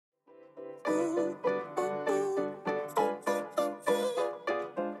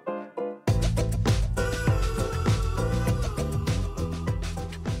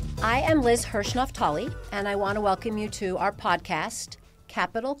I am Liz Hirsch-Naftali, and I want to welcome you to our podcast,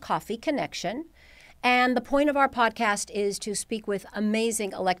 Capital Coffee Connection. And the point of our podcast is to speak with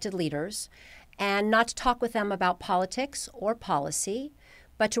amazing elected leaders and not to talk with them about politics or policy,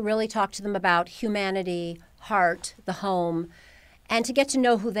 but to really talk to them about humanity, heart, the home, and to get to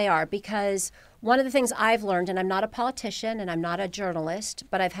know who they are. Because one of the things I've learned, and I'm not a politician and I'm not a journalist,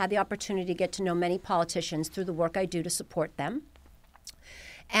 but I've had the opportunity to get to know many politicians through the work I do to support them.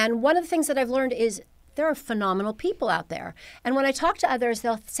 And one of the things that I've learned is there are phenomenal people out there. And when I talk to others,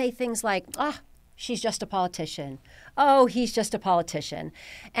 they'll say things like, she's just a politician. Oh, he's just a politician.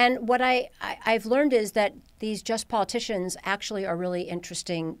 And what I've learned is that these just politicians actually are really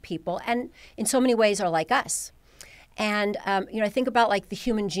interesting people and in so many ways are like us. And, I think about like the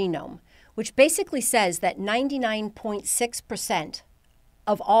human genome, which basically says that 99.6%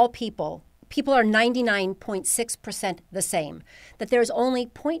 of all people are 99.6% the same, that there's only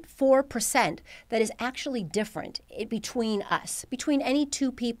 0.4% that is actually different between us, between any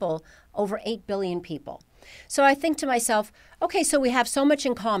two people over 8 billion people. So I think to myself, okay, so we have so much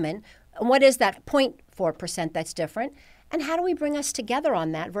in common. What is that 0.4% that's different? And how do we bring us together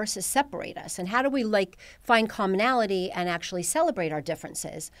on that versus separate us? And how do we find commonality and actually celebrate our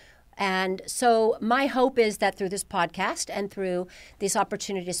differences? And so my hope is that through this podcast and through this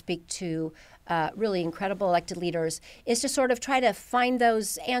opportunity to speak to really incredible elected leaders is to sort of try to find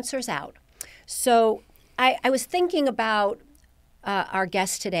those answers out. So I was thinking about our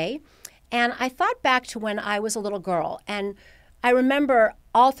guest today, and I thought back to when I was a little girl. And I remember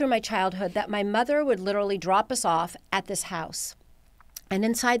all through my childhood that my mother would literally drop us off at this house. And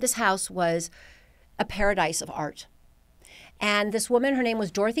inside this house was a paradise of art. And this woman, her name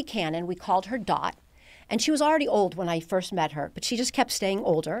was Dorothy Cannon. We called her Dot. And she was already old when I first met her, but she just kept staying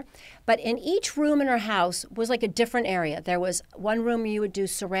older. But in each room in her house was like a different area. There was one room where you would do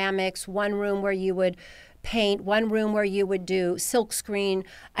ceramics, one room where you would paint, one room where you would do silk screen.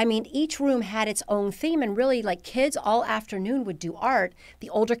 I mean, each room had its own theme, and really like kids all afternoon would do art.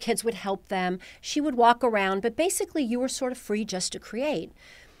 The older kids would help them. She would walk around, but basically you were sort of free just to create.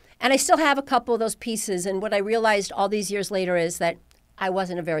 And I still have a couple of those pieces, and what I realized all these years later is that I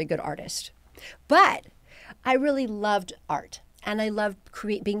wasn't a very good artist. But I really loved art, and I loved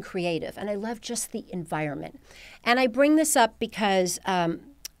being creative, and I loved just the environment. And I bring this up because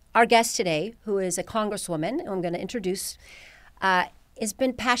our guest today, who is a congresswoman, who I'm going to introduce, has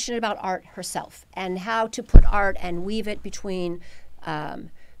been passionate about art herself and how to put art and weave it between the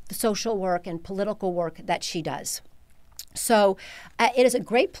social work and political work that she does. So it is a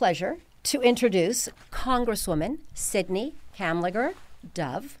great pleasure to introduce Congresswoman Sydney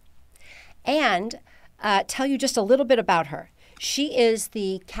Kamlager-Dove and tell you just a little bit about her. She is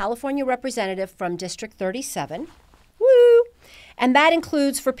the California representative from District 37. Woo! And that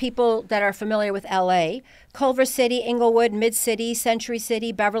includes, for people that are familiar with L.A., Culver City, Inglewood, Mid-City, Century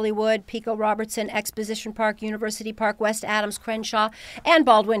City, Beverlywood, Pico Robertson, Exposition Park, University Park, West Adams, Crenshaw, and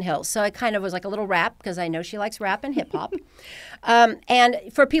Baldwin Hills. So it kind of was like a little rap because I know she likes rap and hip-hop. And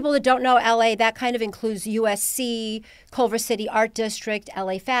for people that don't know L.A., that kind of includes USC, Culver City Art District,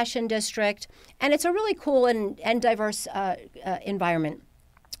 L.A. Fashion District. And it's a really cool and diverse environment.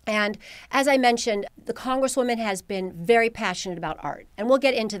 And as I mentioned, the Congresswoman has been very passionate about art, and we'll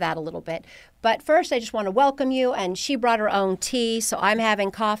get into that a little bit. But first, I just want to welcome you, and she brought her own tea, so I'm having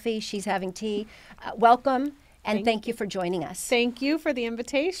coffee, she's having tea. Welcome, and thank you for joining us. Thank you for the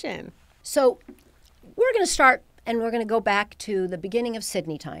invitation. So we're going to start, and we're going to go back to the beginning of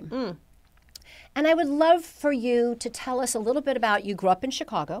Sydney time. And I would love for you to tell us a little bit about, you grew up in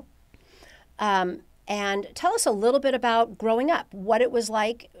Chicago, and tell us a little bit about growing up, what it was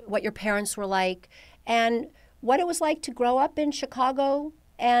like, what your parents were like, and what it was like to grow up in Chicago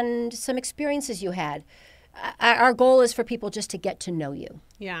and some experiences you had. Our goal is for people just to get to know you.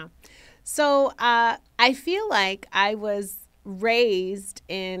 Yeah. So I feel like I was raised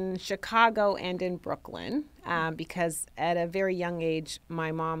in Chicago and in Brooklyn because at a very young age,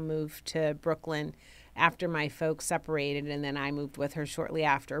 my mom moved to Brooklyn after my folks separated, and then I moved with her shortly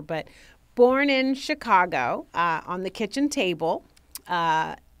after. But born in Chicago, on the kitchen table,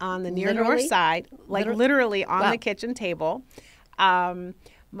 on the near north side, literally on the kitchen table.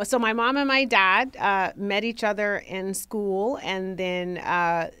 So my mom and my dad met each other in school, and then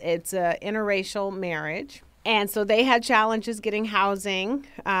it's an interracial marriage. And so they had challenges getting housing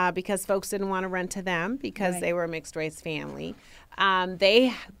because folks didn't want to rent to them because they were a mixed race family.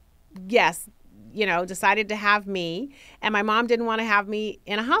 They decided to have me, and my mom didn't want to have me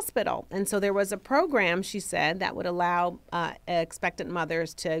in a hospital. And so there was a program, she said, that would allow expectant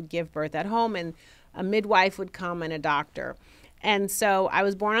mothers to give birth at home, and a midwife would come and a doctor. And so I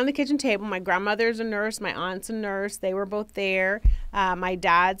was born on the kitchen table. My grandmother's a nurse. My aunt's a nurse. They were both there. My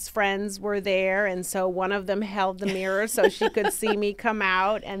dad's friends were there. And so one of them held the mirror so she could see me come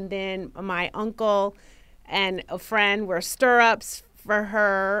out. And then my uncle and a friend were stirrups for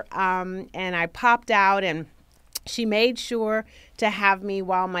her. And I popped out, and she made sure to have me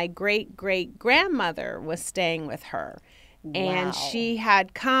while my great-great-grandmother was staying with her. Wow. And she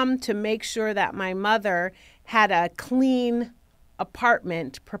had come to make sure that my mother had a clean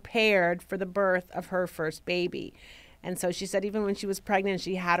apartment prepared for the birth of her first baby. And so she said even when she was pregnant,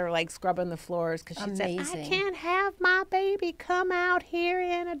 she had her like scrubbing the floors because she said, I can't have my baby come out here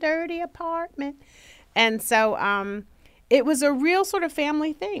in a dirty apartment. And so it was a real sort of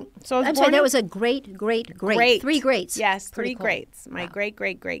family thing. So I'm sorry, that was a great. 3 greats. Yes, Pretty 3 cool. greats. My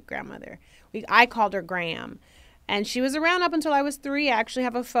great-great-great-grandmother. I called her Gram. And she was around up until I was 3. I actually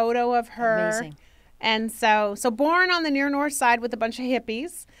have a photo of her. Amazing. And so born on the near north side with a bunch of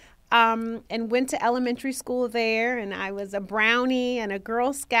hippies, and went to elementary school there. And I was a Brownie and a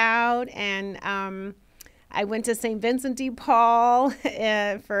Girl Scout. And I went to St. Vincent de Paul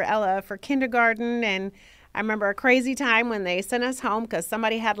for kindergarten. And I remember a crazy time when they sent us home because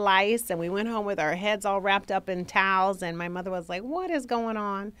somebody had lice. And we went home with our heads all wrapped up in towels. And my mother was like, what is going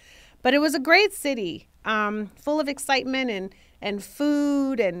on? But it was a great city, full of excitement and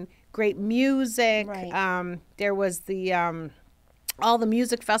food and great music. Right. There was all the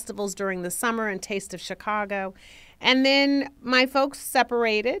music festivals during the summer and Taste of Chicago. And then my folks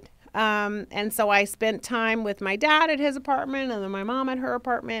separated. And so I spent time with my dad at his apartment and then my mom at her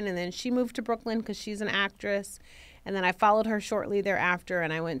apartment. And then she moved to Brooklyn because she's an actress. And then I followed her shortly thereafter.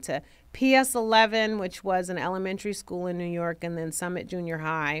 And I went to Ep.11, which was an elementary school in New York, and then Summit Junior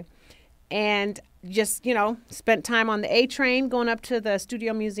High. And just, spent time on the A train going up to the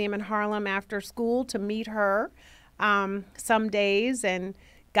Studio Museum in Harlem after school to meet her some days, and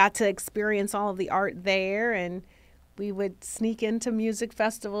got to experience all of the art there. And we would sneak into music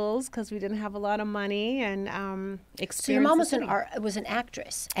festivals because we didn't have a lot of money, and experience. So your mom was an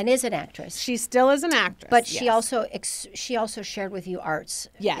actress and is an actress. She still is an actress, but yes. she also shared with you arts.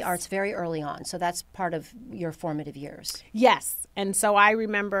 Yes. The arts very early on. So that's part of your formative years. Yes, and so I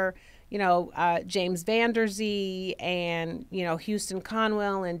remember, James Van Der Zee and, Houston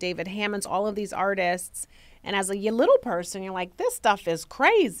Conwell and David Hammonds, all of these artists. And as a little person, you're like, this stuff is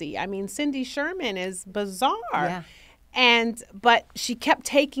crazy. I mean, Cindy Sherman is bizarre. Yeah. But she kept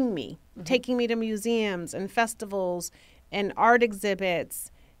taking me to museums and festivals and art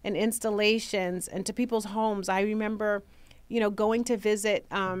exhibits and installations and to people's homes. I remember, going to visit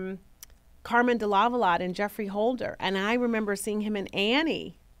Carmen de Lavalade and Jeffrey Holder. And I remember seeing him in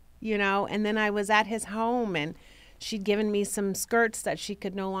Annie. And then I was at his home, and she'd given me some skirts that she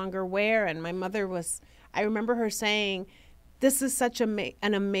could no longer wear. And my mother I remember her saying, this is such an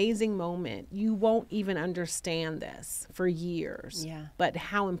amazing moment. You won't even understand this for years. Yeah. But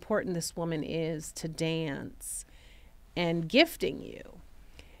how important this woman is to dance and gifting you.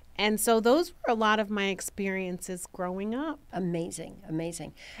 And so those were a lot of my experiences growing up. Amazing.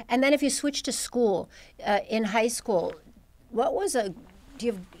 And then if you switch to school, in high school, do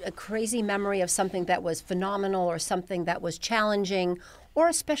you have a crazy memory of something that was phenomenal or something that was challenging or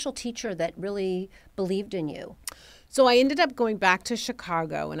a special teacher that really believed in you? So I ended up going back to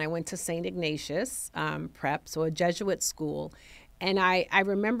Chicago, and I went to St. Ignatius Prep, so a Jesuit school. And I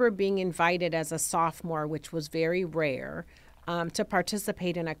remember being invited as a sophomore, which was very rare, to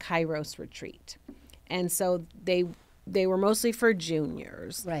participate in a Kairos retreat. And so they were mostly for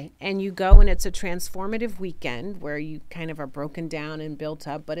juniors. Right. And you go, and it's a transformative weekend where you kind of are broken down and built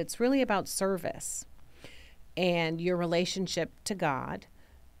up, but it's really about service and your relationship to God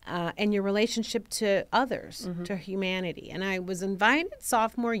and your relationship to others, to humanity. And I was invited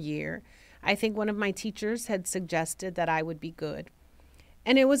sophomore year. I think one of my teachers had suggested that I would be good.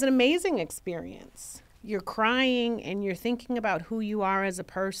 And it was an amazing experience. You're crying and you're thinking about who you are as a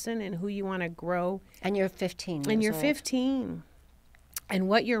person and who you want to grow. And you're 15. And you're 15. And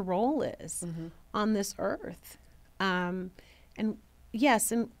what your role is on this earth. And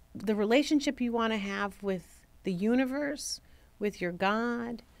yes, and the relationship you want to have with the universe, with your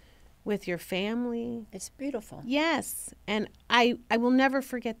God, with your family. It's beautiful. Yes. And I will never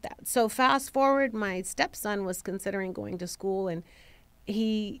forget that. So fast forward, my stepson was considering going to school, and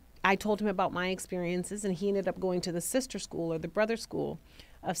I told him about my experiences, and he ended up going to the sister school or the brother school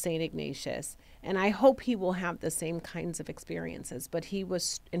of St. Ignatius. And I hope he will have the same kinds of experiences. But he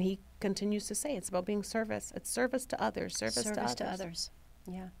continues to say it's about being service. It's service to others, service to others.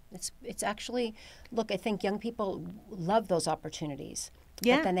 Yeah. It's actually, look, I think young people love those opportunities.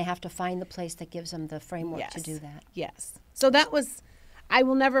 Yeah. But then they have to find the place that gives them the framework to do that. Yes. So that was, I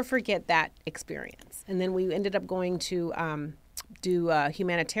will never forget that experience. And then we ended up going to do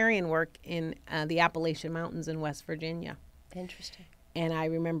humanitarian work in the Appalachian Mountains in West Virginia. Interesting. And I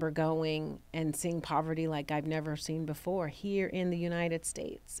remember going and seeing poverty like I've never seen before here in the United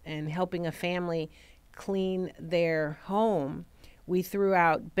States, and helping a family clean their home. We threw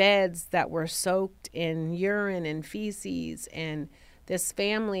out beds that were soaked in urine and feces, and this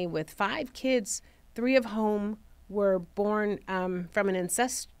family with 5 kids, 3 of whom were born from an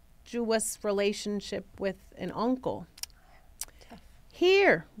incestuous relationship with an uncle. Tough.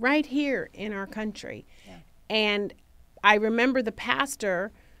 Here, right here in our country. Yeah. And I remember the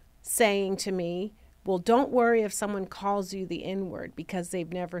pastor saying to me, well, don't worry if someone calls you the N-word, because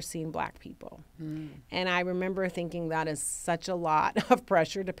they've never seen black people. And I remember thinking that is such a lot of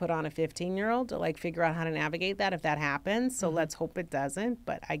pressure to put on a 15-year-old to like figure out how to navigate that if that happens. So let's hope it doesn't.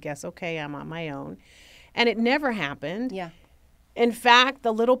 But I guess, okay, I'm on my own. And it never happened. Yeah. In fact,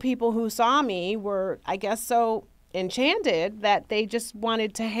 the little people who saw me were, I guess, so enchanted that they just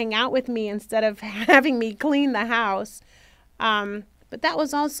wanted to hang out with me instead of having me clean the house. But that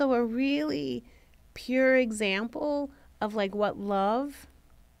was also a really pure example of like what love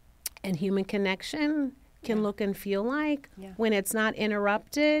and human connection can look and feel like when it's not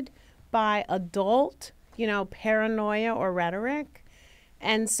interrupted by adult, paranoia or rhetoric.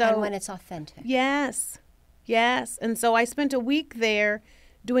 And so, and when it's authentic. Yes. And so I spent a week there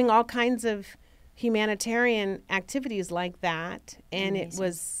doing all kinds of humanitarian activities like that, and Amazing. It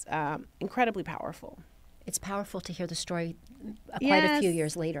was incredibly powerful. It's powerful to hear the story quite a few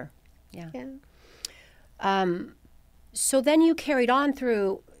years later. Yeah. So then you carried on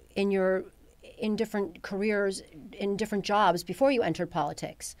through in different careers, in different jobs before you entered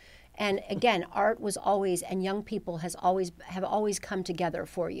politics. And again, art was always, and young people have always come together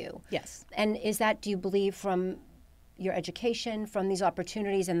for you. Yes. And is that, do you believe, from your education, from these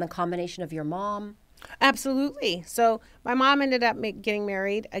opportunities, and the combination of your mom? Absolutely. So my mom ended up getting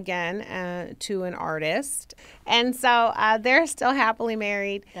married again to an artist. And so they're still happily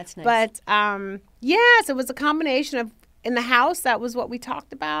married. That's nice. But yes, it was a combination of, in the house, that was what we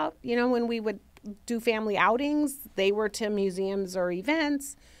talked about. When we would do family outings, they were to museums or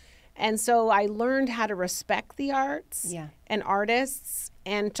events. And so I learned how to respect the arts and artists,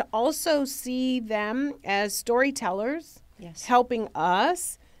 and to also see them as storytellers, helping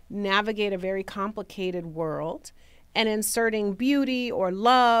us navigate a very complicated world and inserting beauty or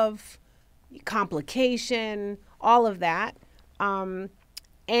love, complication, all of that.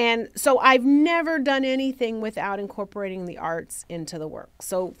 And so I've never done anything without incorporating the arts into the work.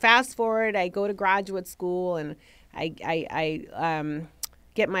 So fast forward, I go to graduate school and I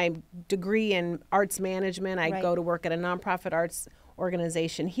get my degree in arts management. I go to work at a nonprofit arts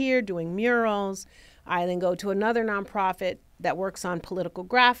organization here doing murals. I then go to another nonprofit that works on political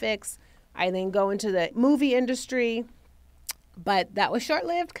graphics. I then go into the movie industry, but that was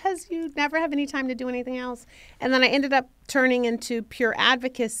short-lived because you never have any time to do anything else. And then I ended up turning into pure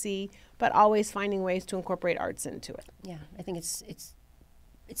advocacy, but always finding ways to incorporate arts into it. Yeah, I think it's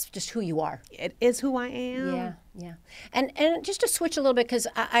just who you are. It is who I am. Yeah. And just to switch a little bit, because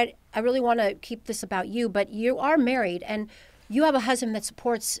I really want to keep this about you, but you are married and you have a husband that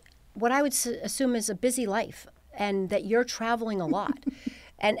supports what I would assume is a busy life, and that you're traveling a lot.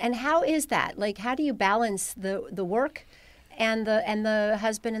 and how is that? Like, how do you balance the work and the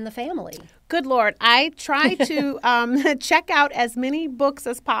husband and the family? Good Lord. I try to check out as many books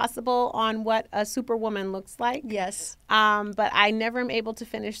as possible on what a superwoman looks like. Yes. But I never am able to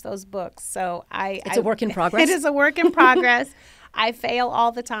finish those books. So it's a work in progress. It is a work in progress. I fail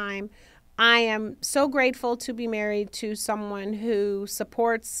all the time. I am so grateful to be married to someone who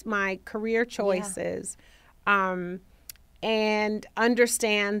supports my career choices, and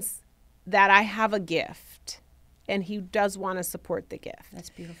understands that I have a gift, and he does want to support the gift.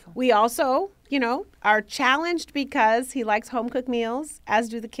 That's beautiful. We also, are challenged because he likes home-cooked meals, as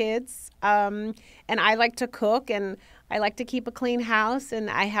do the kids. And I like to cook, and I like to keep a clean house, and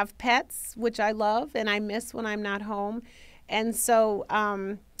I have pets, which I love and I miss when I'm not home. And so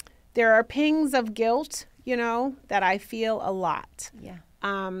there are pings of guilt, that I feel a lot. Yeah.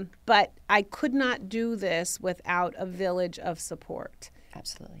 But I could not do this without a village of support.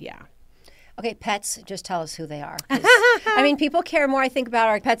 Absolutely. Yeah. Okay, pets, just tell us who they are. I mean, people care more, I think, about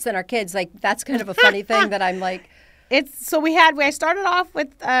our pets than our kids. Like, that's kind of a funny thing that I'm like. I started off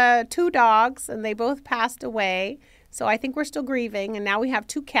with 2 dogs, and they both passed away. So I think we're still grieving. And now we have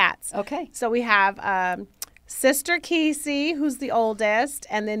 2 cats. Okay. So we have sister Kesey, who's the oldest,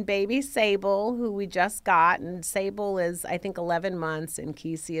 and then baby Sable, who we just got. And Sable is, I think, 11 months, and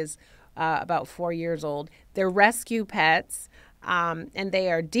Kesey is about 4 years old. They're rescue pets, and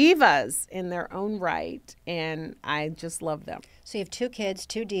they are divas in their own right, and I just love them. So you have 2 kids,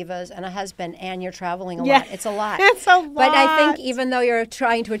 2 divas, and a husband, and you're traveling a Yeah. lot. It's a lot. It's a lot. But I think even though you're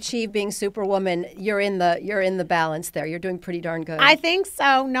trying to achieve being superwoman, you're in the balance there. You're doing pretty darn good. I think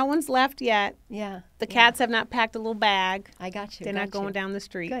so. No one's left yet. Yeah. The cats have not packed a little bag. I got you. They're got not going you. down the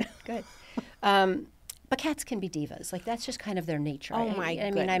street. Good. But cats can be divas. Like, that's just kind of their nature. Oh, my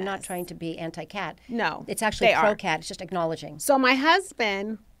I mean, I'm not goodness. trying to be anti-cat. No, It's actually they are. pro-cat. It's just acknowledging. So my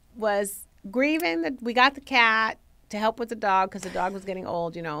husband was grieving that we got the cat to help with the dog because the dog was getting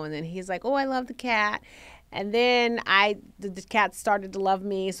old, you know. And then he's like, "Oh, I love the cat." And then the cat started to love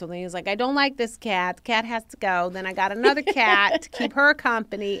me. So then he was like, "I don't like this cat. The cat has to go." Then I got another cat to keep her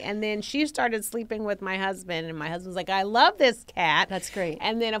company. And then she started sleeping with my husband. And my husband's like, "I love this cat." That's great.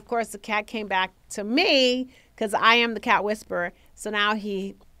 And then, of course, the cat came back to me because I am the cat whisperer. So now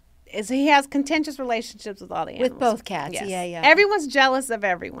he has contentious relationships with all the animals. With both cats. Yes. Yeah. Everyone's jealous of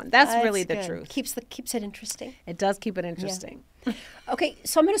everyone. That's really the good. truth. Keeps it interesting. It does keep it interesting. Okay,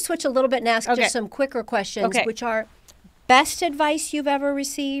 so I'm going to switch a little bit and ask Okay. just some quicker questions, Okay. which are best advice you've ever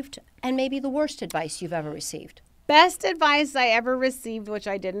received and maybe the worst advice you've ever received. Best advice I ever received, which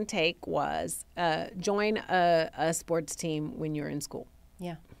I didn't take, was join a sports team when you're in school.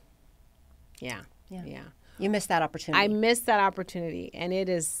 Yeah. Yeah. You missed that opportunity. I missed that opportunity. And it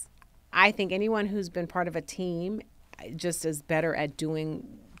is, I think anyone who's been part of a team just is better at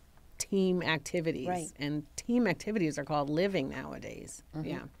doing team activities. Right. And team activities are called living nowadays.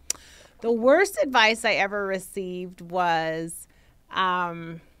 Yeah. The worst advice I ever received was,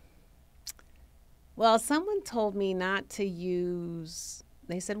 well, someone told me not to use,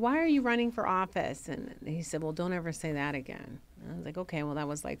 they said, "Why are you running for office?" And he said, "Well, don't ever say that again." And I was like, okay, well, that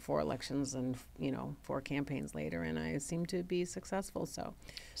was like 4 elections and, 4 campaigns later, and I seemed to be successful. So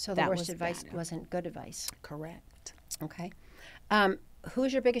So the that worst was advice bad. wasn't good advice. Correct. Okay.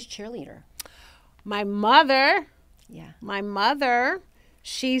 Who's your biggest cheerleader? My mother, Yeah.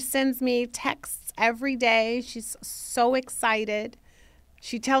 she sends me texts every day. She's so excited.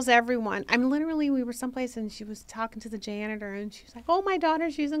 She tells everyone. We were someplace and she was talking to the janitor and she's like, "Oh, my daughter,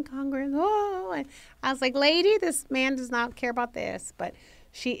 she's in Congress." Oh, and I was like, "Lady, this man does not care about this." But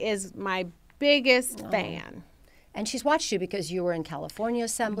she is my biggest fan. And she's watched you because you were in California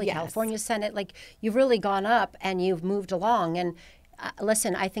Assembly, Yes. California Senate. Like, you've really gone up and you've moved along. And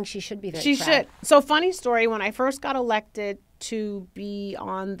listen, I think she should be very She proud. should. So funny story, when I first got elected to be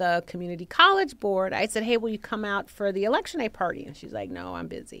on the community college board, I said, "Hey, will you come out for the election day party?" And she's like, "No, I'm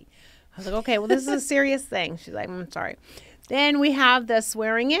busy." I was like, "Okay, well, this is a serious thing." She's like, "I'm sorry." Then we have the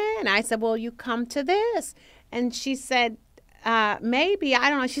swearing in. I said, "Well, you come to this?" And she said, "Maybe, I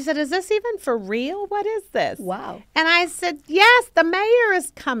don't know." She said, "Is this even for real? What is this?" Wow. And I said, "Yes, the mayor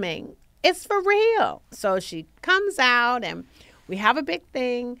is coming. It's for real." So she comes out and we have a big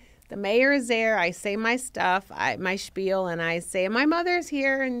thing. The mayor is there. I say my stuff, my spiel, and I say, "My mother's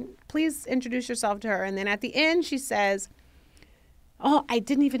here, and please introduce yourself to her." And then at the end, she says, "Oh, I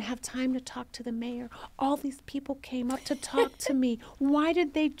didn't even have time to talk to the mayor. All these people came up to talk to me. Why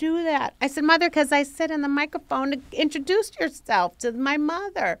did they do that?" I said, "Mother, because I said in the microphone to introduce yourself to my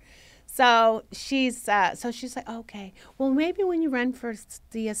mother." So she's like, "Okay, well, maybe when you run for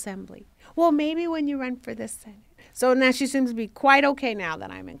the assembly. Well, maybe when you run for the Senate." So now she seems to be quite okay now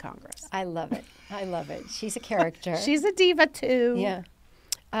that I'm in Congress. I love it. She's a character. She's a diva, too. Yeah.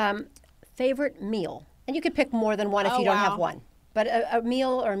 Favorite meal? And you could pick more than one if Oh, you don't have wow. one. But a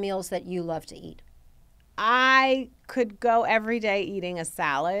meal or meals that you love to eat. I could go every day eating a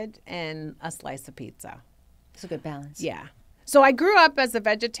salad and a slice of pizza. It's a good balance. Yeah. So I grew up as a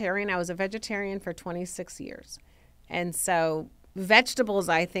vegetarian. I was a vegetarian for 26 years. And so vegetables,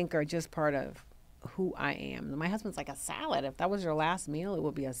 I think, are just part of who I am. My husband's like, "A salad? If that was your last meal, it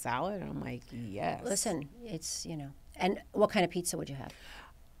would be a salad?" And I'm like, "Yes." Listen, it's, And what kind of pizza would you have?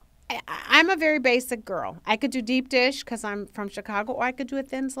 I'm a very basic girl. I could do deep dish because I'm from Chicago, or I could do a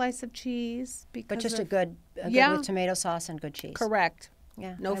thin slice of cheese. But just a good Yeah. with tomato sauce and good cheese. Correct.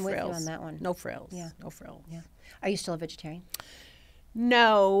 Yeah, No I'm frills. with you on that one. No frills. Yeah. No frills. Yeah. Are you still a vegetarian?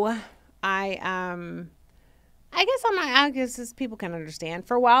 No, I guess I'm not. I guess as people can understand.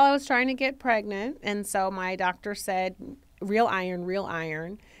 For a while, I was trying to get pregnant, and so my doctor said, real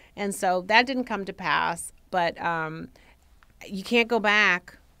iron," and so that didn't come to pass. But you can't go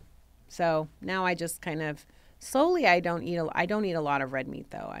back. So now I just kind of slowly. I don't eat a lot of red meat,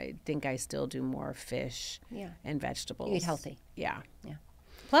 though. I think I still do more fish Yeah. and vegetables. You eat healthy. Yeah. Yeah.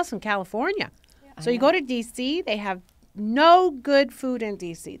 Plus, in California. So you go to D.C., they have no good food in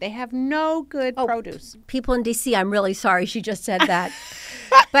D.C. They have no good produce. People in D.C., I'm really sorry she just said that.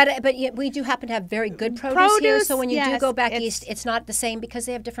 but yet we do happen to have very good produce here. So when you do go back east, it's not the same because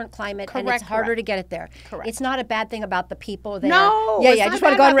they have different climate and it's harder to get it there. Correct. It's not a bad thing about the people there. No. Yeah, I just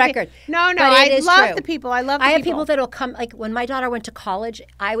want to go on record. No, I love the people. I love the people. I have people that will come, like when my daughter went to college,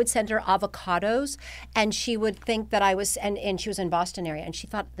 I would send her avocados and she would think that I was, and she was in Boston area, and she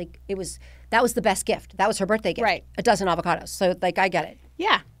thought like that was the best gift. That was her birthday gift. Right. A dozen avocados. So like I get it.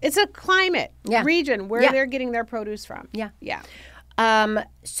 Yeah. It's a climate region where they're getting their produce from. Yeah. Yeah.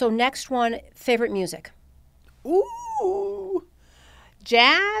 So next one, favorite music. Ooh.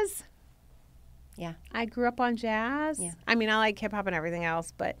 Jazz. Yeah. I grew up on jazz. Yeah. I mean, I like hip hop and everything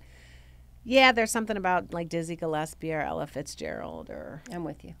else, but yeah, there's something about like Dizzy Gillespie or Ella Fitzgerald or. I'm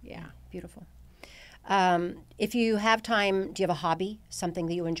with you. Yeah. Beautiful. If you have time, do you have a hobby, something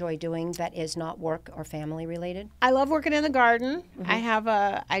that you enjoy doing that is not work or family related? I love working in the garden.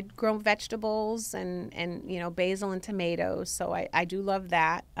 I grow vegetables and basil and tomatoes. So I do love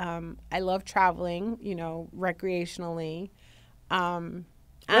that. I love traveling, recreationally.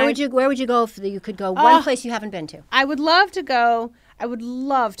 Where would you go if you could go one place you haven't been to? I would love to go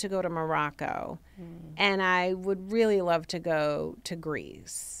to Morocco, and I would really love to go to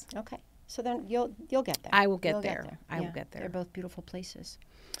Greece. Okay. So then you'll get there. I will get there. I will get there. They're both beautiful places.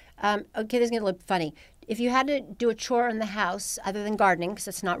 Okay, this is going to look funny. If you had to do a chore in the house other than gardening, because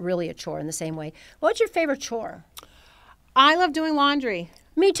it's not really a chore in the same way, what's your favorite chore? I love doing laundry.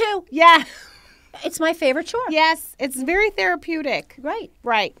 Me too. Yeah. It's my favorite chore. Yes, it's very therapeutic. Right.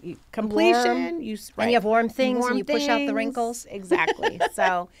 Right. Completion. And you have warm things and you push out the wrinkles. Exactly.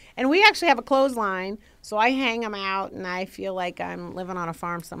 So, and we actually have a clothesline, so I hang them out and I feel like I'm living on a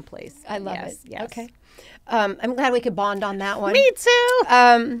farm someplace. I love it. Yes. Okay. I'm glad we could bond on that one. Me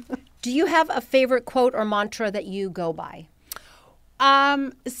too. Do you have a favorite quote or mantra that you go by?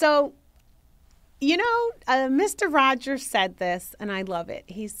 So, Mr. Rogers said this, and I love it.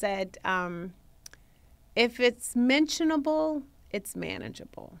 He said, if it's mentionable, it's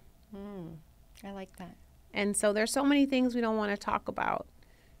manageable. I like that. And so there's so many things we don't want to talk about.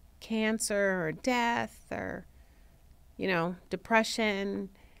 Cancer or death or, depression.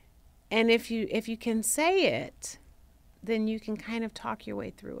 And if you can say it, then you can kind of talk your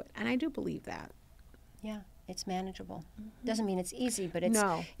way through it. And I do believe that. Yeah, it's manageable. Doesn't mean it's easy, but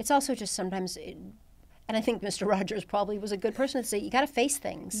it's also just sometimes... And I think Mr. Rogers probably was a good person to say, you got to face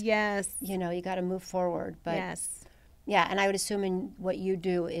things. Yes. You got to move forward. But yes. Yeah, and I would assume in what you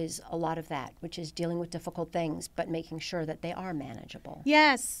do is a lot of that, which is dealing with difficult things, but making sure that they are manageable.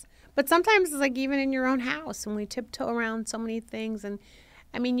 Yes. But sometimes it's like even in your own house, and we tiptoe around so many things. And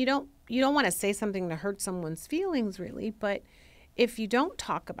I mean, you don't want to say something to hurt someone's feelings, really. But if you don't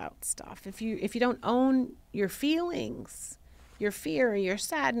talk about stuff, if you don't own your feelings, your fear, your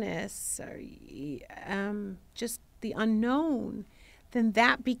sadness, or just the unknown, then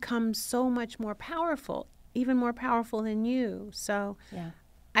that becomes so much more powerful, even more powerful than you. So yeah.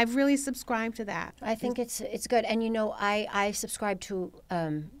 I've really subscribed to that. I think it's good. And, I subscribe to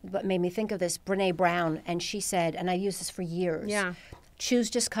what made me think of this, Brene Brown, and she said, and I use this for years,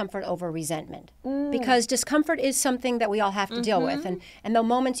 choose discomfort over resentment. Because discomfort is something that we all have to deal with. And the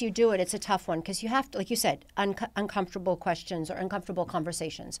moments you do it, it's a tough one because you have to, like you said, uncomfortable questions or uncomfortable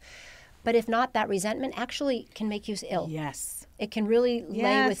conversations. But if not, that resentment actually can make you ill. Yes. It can really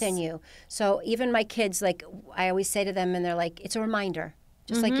lay within you. So even my kids, like I always say to them, and they're like, it's a reminder.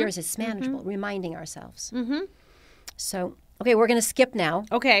 Just like yours, it's manageable, reminding ourselves. So, okay, we're going to skip now.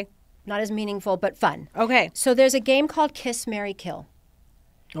 Okay. Not as meaningful, but fun. Okay. So there's a game called Kiss, Marry, Kill.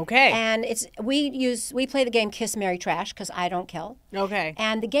 Okay. And we play the game Kiss, Marry, Trash because I don't kill. Okay.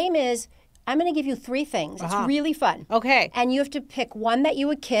 And the game is, I'm going to give you 3 things. It's really fun. Okay. And you have to pick one that you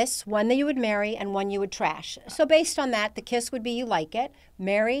would kiss, one that you would marry, and one you would trash. So based on that, the kiss would be you like it.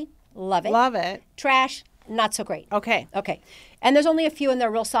 Marry, love it. Love it. Trash, not so great. Okay. Okay. And there's only a few, and they're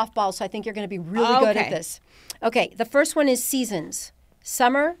real softballs, so I think you're going to be really good at this. Okay. The first one is seasons.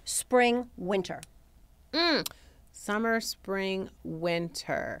 Summer, spring, winter. Summer, spring,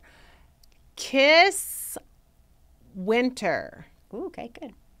 winter. Kiss, winter. Ooh, okay,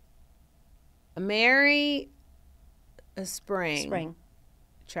 good. Marry, spring. Spring.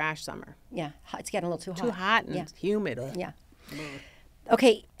 Trash, summer. Yeah, it's getting a little too hot. Too hot and humid. Yeah.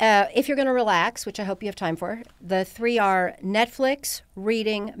 Okay, if you're going to relax, which I hope you have time for, the 3 are Netflix,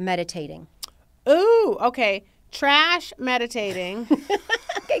 reading, meditating. Ooh, okay. Trash, meditating.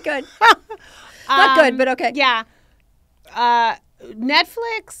 Okay, good. Not good, but okay. Yeah.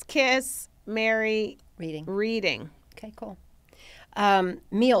 Netflix, kiss, marry, reading. Reading. Okay, cool.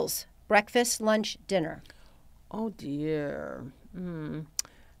 Meals, breakfast, lunch, dinner. Oh, dear.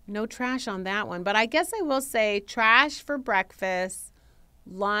 No trash on that one. But I guess I will say trash for breakfast,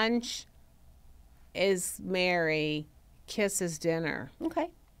 lunch is Mary, kiss is dinner. Okay.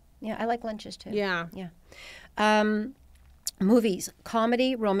 Yeah, I like lunches too. Yeah. Yeah. Movies,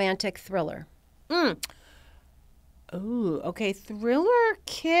 comedy, romantic, thriller. Ooh, okay. Thriller,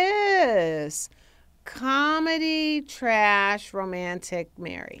 kiss. Comedy, trash, romantic,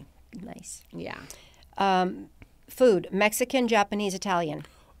 Mary. Nice. Yeah. Food, Mexican, Japanese, Italian.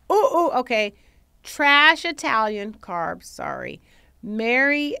 Ooh, okay. Trash, Italian, carbs, sorry.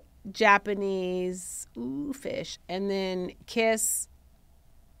 Mary, Japanese, fish. And then kiss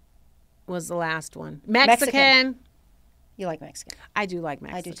was the last one. Mexican. You like Mexican. I do like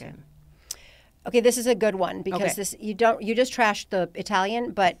Mexican. I do too. Okay, this is a good one because you just trashed the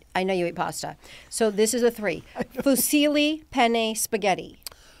Italian, but I know you eat pasta. So this is a 3. Fusilli, penne, spaghetti.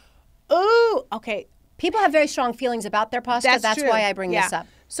 Ooh, okay. People have very strong feelings about their pasta. That's true. why I bring this up.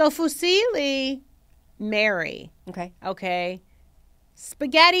 So fusilli, Mary. Okay. Okay.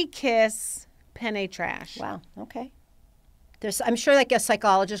 Spaghetti, kiss, penne, trash. Wow. Okay. I'm sure like a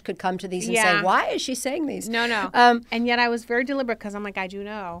psychologist could come to these and say, why is she saying these? No. And yet I was very deliberate because I'm like, I do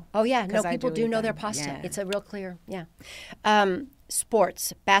know. Oh, yeah. No, people do know their pasta. Yeah. It's a real clear,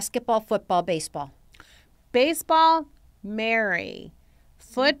 sports, basketball, football, baseball. Baseball, Mary.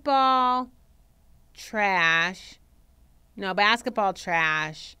 Football, trash. No, basketball,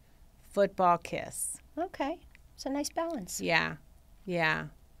 trash. Football, kiss. Okay. It's a nice balance. Yeah.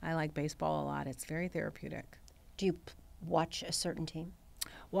 I like baseball a lot. It's very therapeutic. Do you watch a certain team?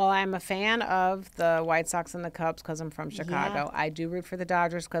 Well, I'm a fan of the White Sox and the Cubs because I'm from Chicago. I do root for the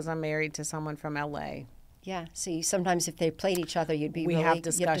Dodgers because I'm married to someone from L.A. Yeah. See, sometimes if they played each other, we have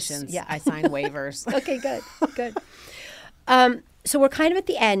discussions. I sign waivers. Okay, good. So we're kind of at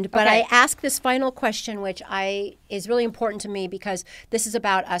the end, but I ask this final question, which is really important to me because this is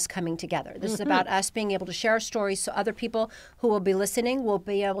about us coming together. This is about us being able to share our stories so other people who will be listening will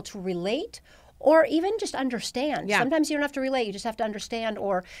be able to relate or even just understand. Yeah. Sometimes you don't have to relate, you just have to understand,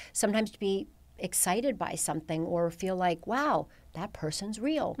 or sometimes to be excited by something or feel like, wow, that person's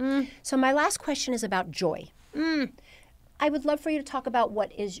real. So my last question is about joy. I would love for you to talk about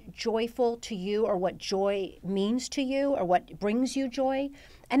what is joyful to you or what joy means to you or what brings you joy.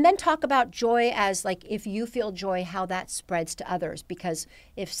 And then talk about joy as like if you feel joy, how that spreads to others. Because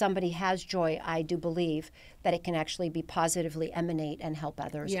if somebody has joy, I do believe that it can actually be positively emanate and help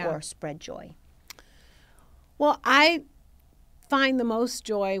others or spread joy. Well, I find the most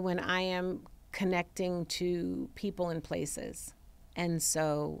joy when I am connecting to people and places. And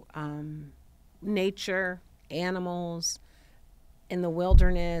so nature, animals, in the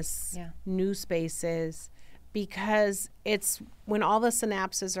wilderness, new spaces, because it's when all the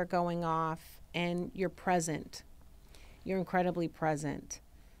synapses are going off and you're present, you're incredibly present.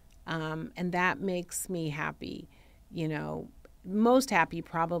 And that makes me happy, most happy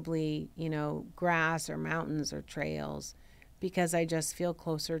probably, grass or mountains or trails, because I just feel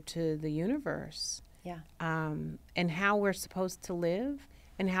closer to the universe. Yeah. And how we're supposed to live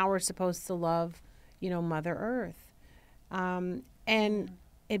and how we're supposed to love, Mother Earth. And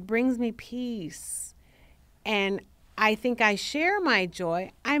it brings me peace. And I think I share my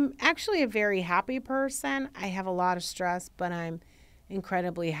joy. I'm actually a very happy person. I have a lot of stress, but I'm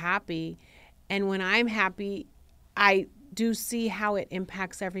incredibly happy. And when I'm happy, I do see how it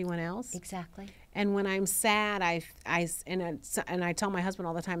impacts everyone else. Exactly. And when I'm sad, I tell my husband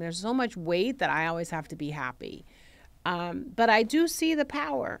all the time, there's so much weight that I always have to be happy. But I do see the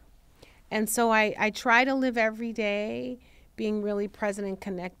power. And so I try to live every day being really present and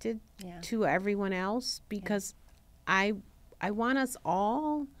connected to everyone else because I want us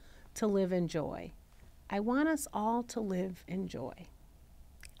all to live in joy. I want us all to live in joy.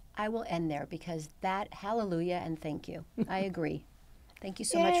 I will end there because that, hallelujah and thank you. I agree. Thank you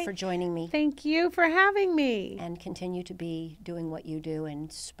so much for joining me. Thank you for having me. And continue to be doing what you do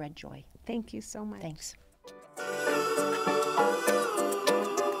and spread joy. Thank you so much. Thanks.